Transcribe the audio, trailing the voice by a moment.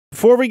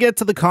Before we get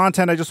to the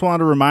content, I just wanted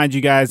to remind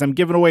you guys I'm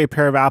giving away a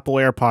pair of Apple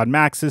AirPod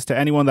Maxes to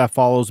anyone that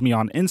follows me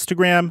on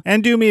Instagram.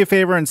 And do me a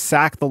favor and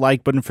sack the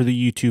like button for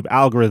the YouTube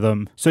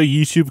algorithm so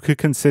YouTube could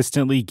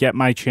consistently get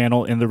my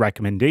channel in the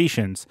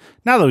recommendations.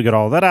 Now that we got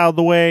all that out of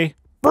the way,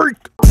 break!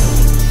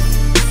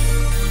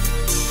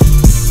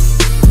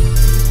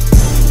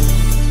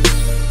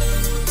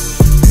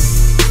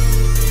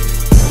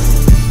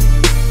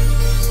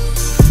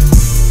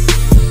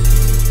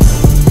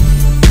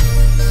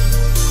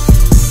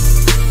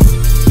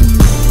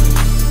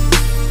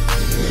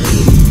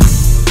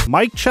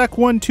 Mic check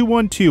 1 2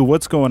 1 2.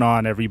 What's going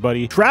on,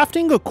 everybody?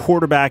 Drafting a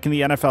quarterback in the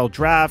NFL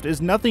draft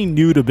is nothing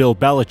new to Bill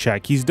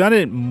Belichick. He's done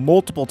it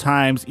multiple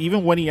times,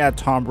 even when he had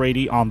Tom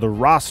Brady on the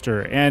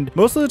roster. And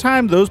most of the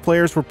time, those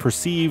players were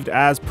perceived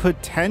as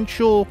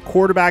potential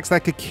quarterbacks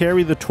that could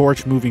carry the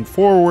torch moving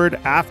forward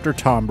after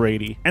Tom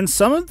Brady. And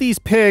some of these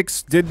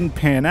picks didn't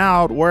pan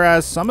out,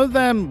 whereas some of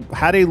them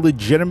had a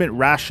legitimate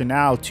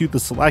rationale to the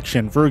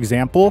selection. For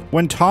example,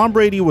 when Tom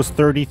Brady was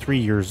 33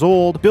 years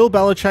old, Bill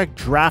Belichick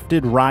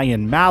drafted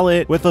Ryan Mallett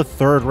with a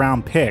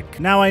third-round pick.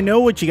 Now, I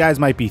know what you guys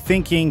might be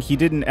thinking. He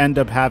didn't end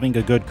up having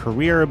a good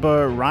career,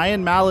 but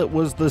Ryan Mallett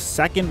was the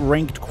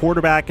second-ranked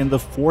quarterback and the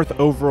fourth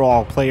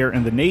overall player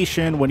in the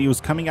nation when he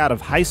was coming out of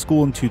high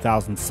school in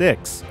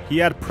 2006. He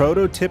had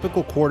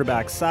prototypical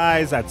quarterback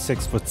size at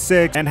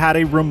 6'6" and had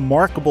a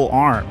remarkable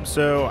arm.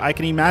 So I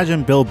can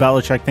imagine Bill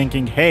Belichick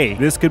thinking, hey,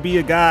 this could be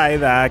a guy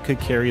that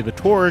could carry the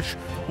torch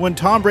when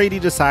Tom Brady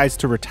decides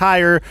to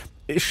retire,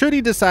 should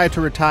he decide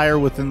to retire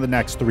within the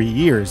next 3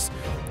 years.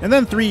 And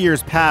then 3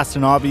 years passed,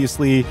 and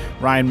obviously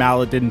Ryan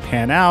Mallett didn't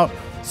pan out.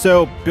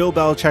 So Bill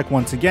Belichick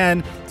once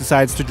again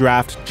decides to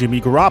draft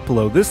Jimmy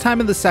Garoppolo, this time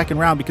in the second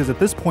round, because at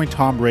this point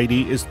Tom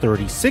Brady is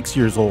 36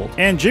 years old.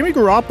 And Jimmy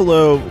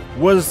Garoppolo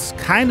was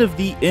kind of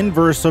the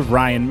inverse of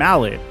Ryan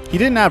Mallett. He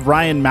didn't have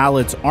Ryan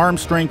Mallett's arm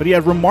strength, but he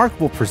had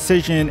remarkable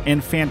precision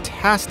and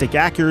fantastic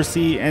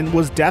accuracy, and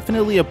was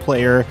definitely a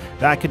player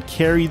that could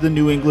carry the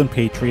New England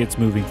Patriots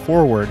moving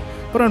forward.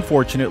 But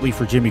unfortunately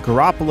for Jimmy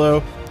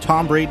Garoppolo,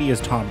 Tom Brady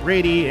is Tom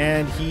Brady,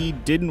 and he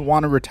didn't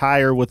want to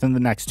retire within the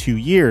next 2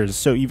 years.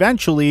 So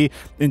eventually,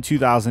 in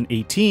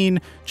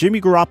 2018, Jimmy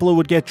Garoppolo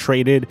would get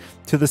traded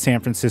to the San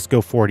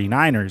Francisco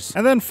 49ers.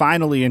 And then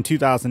finally, in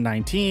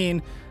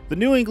 2019, the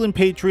New England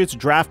Patriots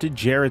drafted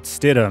Jarrett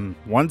Stidham.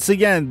 Once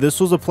again, this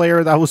was a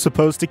player that was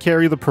supposed to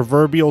carry the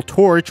proverbial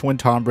torch when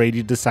Tom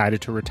Brady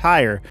decided to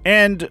retire.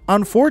 And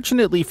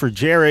unfortunately for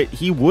Jarrett,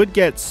 he would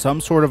get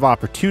some sort of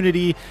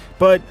opportunity,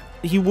 but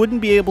he wouldn't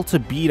be able to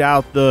beat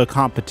out the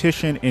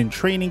competition in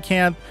training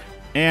camp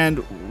and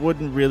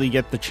wouldn't really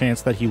get the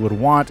chance that he would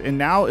want, and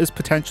now is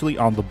potentially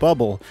on the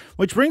bubble.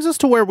 Which brings us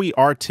to where we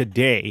are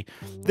today.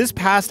 This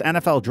past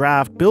NFL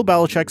draft, Bill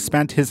Belichick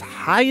spent his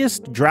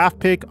highest draft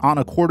pick on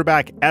a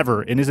quarterback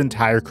ever in his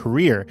entire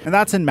career, and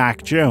that's in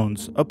Mac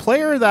Jones, a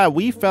player that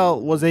we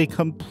felt was a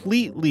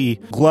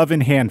completely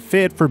glove-in-hand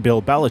fit for Bill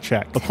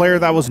Belichick, a player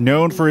that was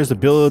known for his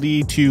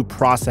ability to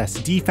process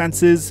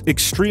defenses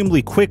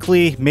extremely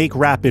quickly, make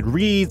rapid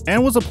reads,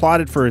 and was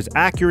applauded for his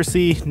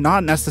accuracy,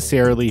 not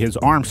necessarily his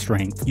arm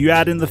strength. You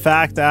add in the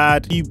fact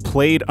that he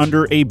played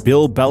under a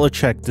Bill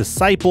Belichick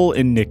disciple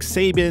in Nick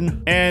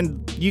Saban,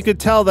 and you could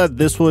tell that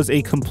this was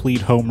a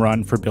complete home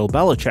run for Bill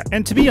Belichick.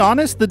 And to be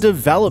honest, the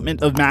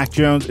development of Mac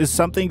Jones is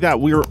something that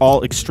we're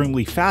all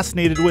extremely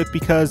fascinated with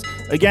because,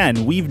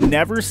 again, we've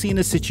never seen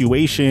a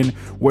situation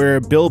where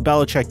Bill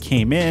Belichick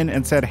came in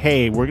and said,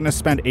 hey, we're going to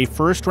spend a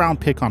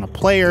first-round pick on a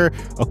player,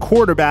 a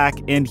quarterback,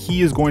 and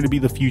he is going to be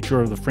the future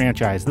of the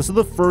franchise. This is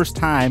the first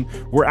time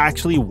we're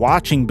actually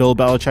watching Bill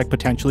Belichick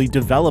potentially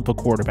develop a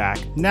quarterback.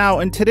 Now,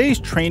 in today's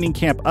training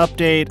camp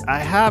update, I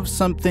have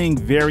something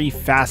very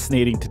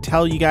fascinating to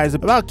tell you guys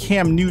about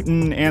Cam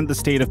Newton and the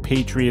state of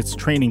Patriots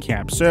training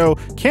camp. So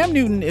Cam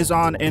Newton is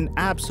on an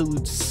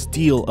absolute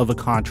steal of a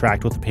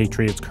contract with the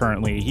Patriots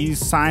currently. He's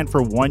signed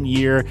for 1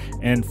 year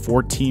and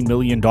 $14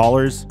 million,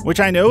 which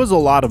I know is a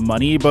lot of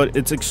money, but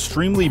it's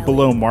extremely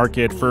below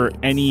market for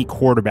any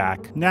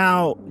quarterback.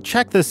 Now,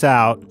 check this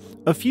out.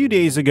 A few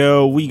days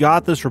ago, we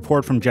got this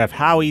report from Jeff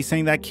Howie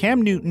saying that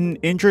Cam Newton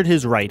injured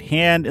his right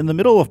hand in the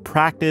middle of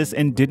practice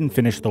and didn't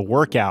finish the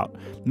workout.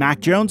 Mac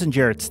Jones and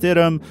Jarrett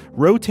Stidham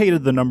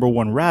rotated the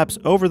 #1 reps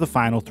over the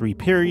final 3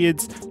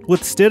 periods,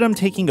 with Stidham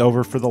taking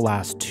over for the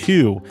last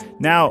 2.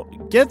 Now,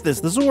 get this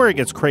is where it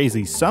gets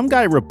crazy. Some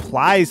guy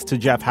replies to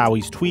Jeff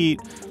Howie's tweet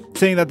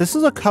saying that this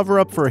is a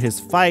cover-up for his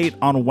fight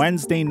on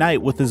Wednesday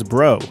night with his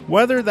bro.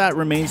 Whether that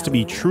remains to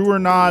be true or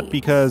not,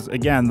 because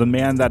again, the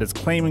man that is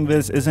claiming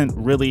this isn't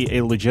really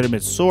a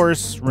legitimate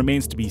source,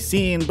 remains to be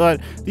seen,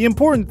 but the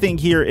important thing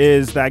here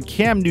is that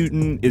Cam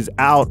Newton is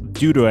out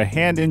due to a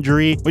hand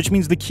injury, which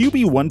means the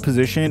QB1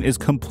 position is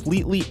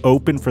completely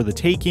open for the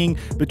taking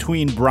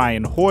between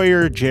Brian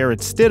Hoyer, Jarrett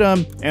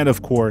Stidham, and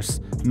of course,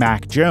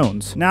 Mac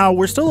Jones. Now,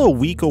 we're still a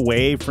week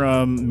away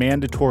from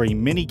mandatory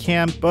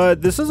minicamp,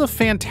 but this is a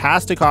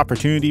fantastic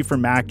opportunity for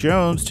Mac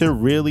Jones to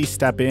really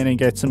step in and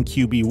get some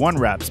QB1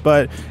 reps.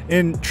 But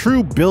in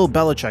true Bill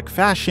Belichick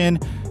fashion,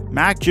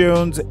 Mac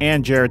Jones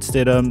and Jarrett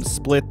Stidham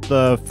split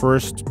the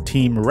first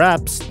team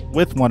reps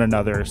with one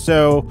another.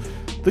 So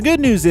the good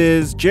news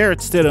is Jarrett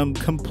Stidham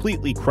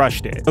completely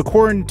crushed it.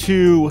 According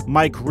to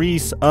Mike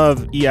Reese of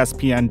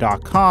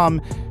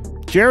ESPN.com,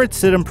 Jarrett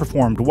Stidham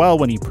performed well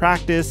when he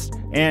practiced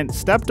and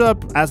stepped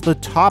up as the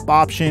top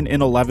option in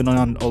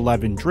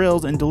 11-on-11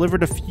 drills and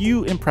delivered a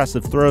few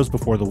impressive throws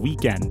before the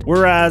weekend.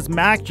 Whereas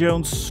Mac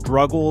Jones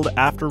struggled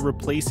after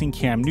replacing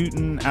Cam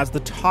Newton as the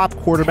top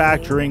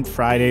quarterback during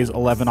Friday's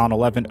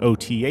 11-on-11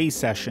 OTA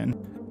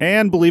session.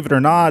 And believe it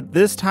or not,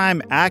 this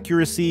time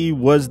accuracy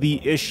was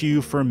the issue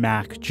for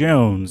Mac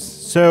Jones.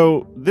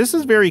 So this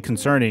is very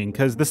concerning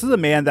because this is a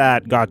man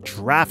that got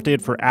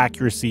drafted for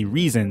accuracy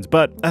reasons,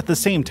 but at the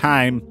same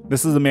time,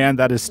 this is a man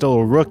that is still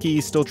a rookie,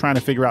 still trying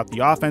to figure out the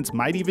offense,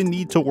 might even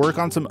need to work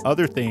on some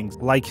other things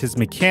like his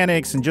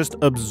mechanics and just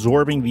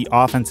absorbing the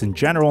offense in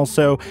general.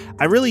 So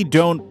I really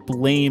don't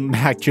blame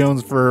Mac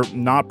Jones for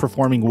not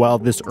performing well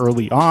this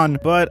early on,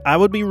 but I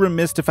would be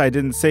remiss if I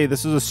didn't say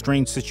this is a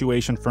strange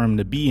situation for him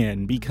to be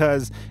in,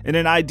 because in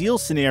an ideal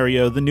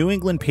scenario, the New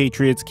England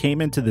Patriots came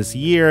into this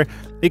year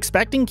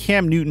expecting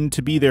Cam Newton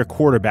to be their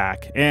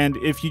quarterback. And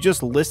if you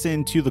just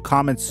listen to the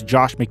comments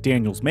Josh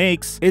McDaniels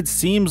makes, it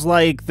seems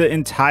like the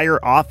entire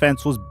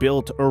offense was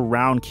built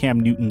around Cam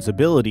Newton's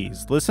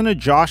abilities. Listen to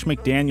Josh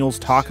McDaniels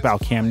talk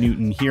about Cam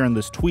Newton here in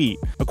this tweet.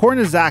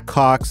 According to Zach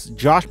Cox,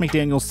 Josh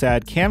McDaniels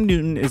said Cam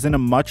Newton is in a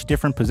much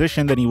different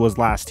position than he was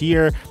last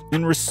year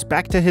in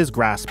respect to his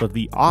grasp of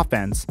the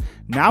offense.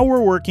 Now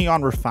we're working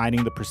on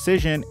refining the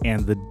precision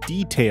and the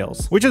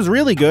details, which is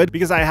really good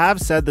because I have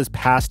said this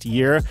past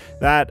year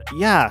that,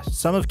 yeah,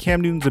 some of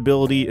Cam Newton's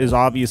ability is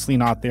obviously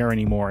not there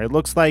anymore. It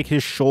looks like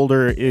his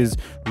shoulder is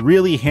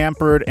really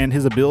hampered and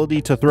his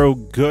ability to throw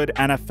good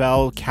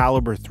NFL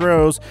caliber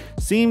throws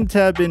seemed to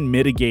have been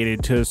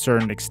mitigated to a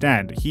certain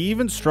extent. He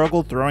even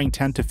struggled throwing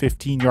 10 to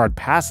 15 yard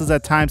passes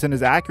at times and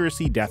his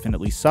accuracy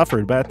definitely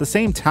suffered. But at the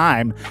same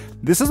time,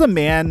 this is a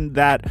man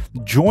that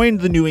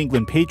joined the New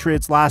England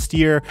Patriots last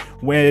year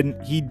when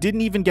he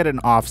didn't even get an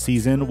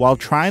offseason while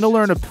trying to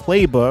learn a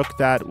playbook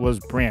that was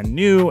brand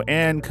new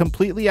and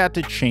completely had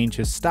to change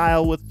his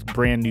style with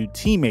brand new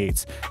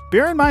teammates.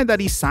 Bear in mind that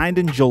he signed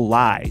in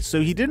July,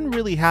 so he didn't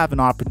really have an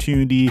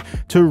opportunity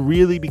to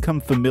really become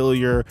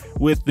familiar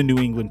with the New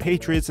England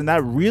Patriots, and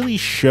that really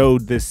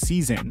showed this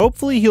season.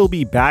 Hopefully he'll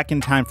be back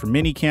in time for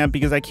minicamp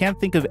because I can't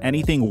think of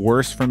anything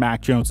worse for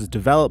Mac Jones'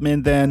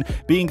 development than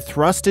being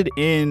thrusted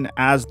in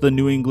as the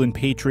New England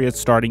Patriots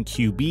starting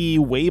QB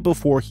way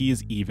before he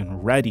is even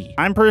ready.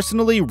 I'm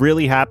personally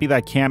really happy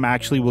that Cam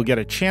actually will get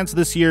a chance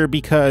this year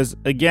because,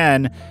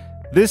 again,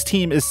 this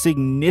team is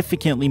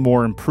significantly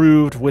more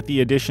improved with the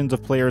additions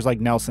of players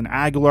like Nelson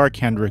Aguilar,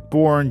 Kendrick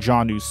Bourne,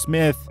 Jonnu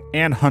Smith,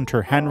 and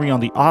Hunter Henry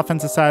on the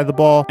offensive side of the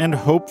ball. And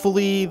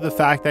hopefully the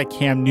fact that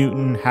Cam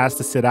Newton has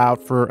to sit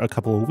out for a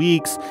couple of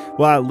weeks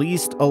will at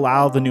least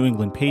allow the New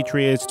England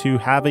Patriots to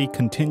have a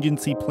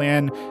contingency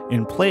plan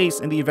in place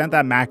in the event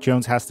that Mac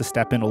Jones has to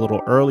step in a little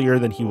earlier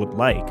than he would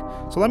like.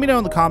 So let me know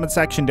in the comment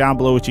section down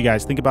below what you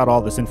guys think about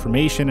all this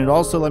information, and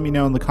also let me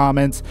know in the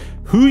comments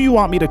who you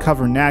want me to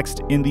cover next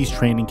in these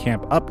training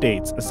camp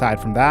updates. Aside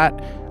from that,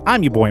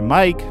 I'm your boy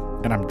Mike,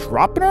 and I'm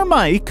dropping our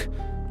mic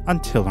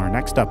until our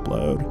next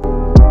upload.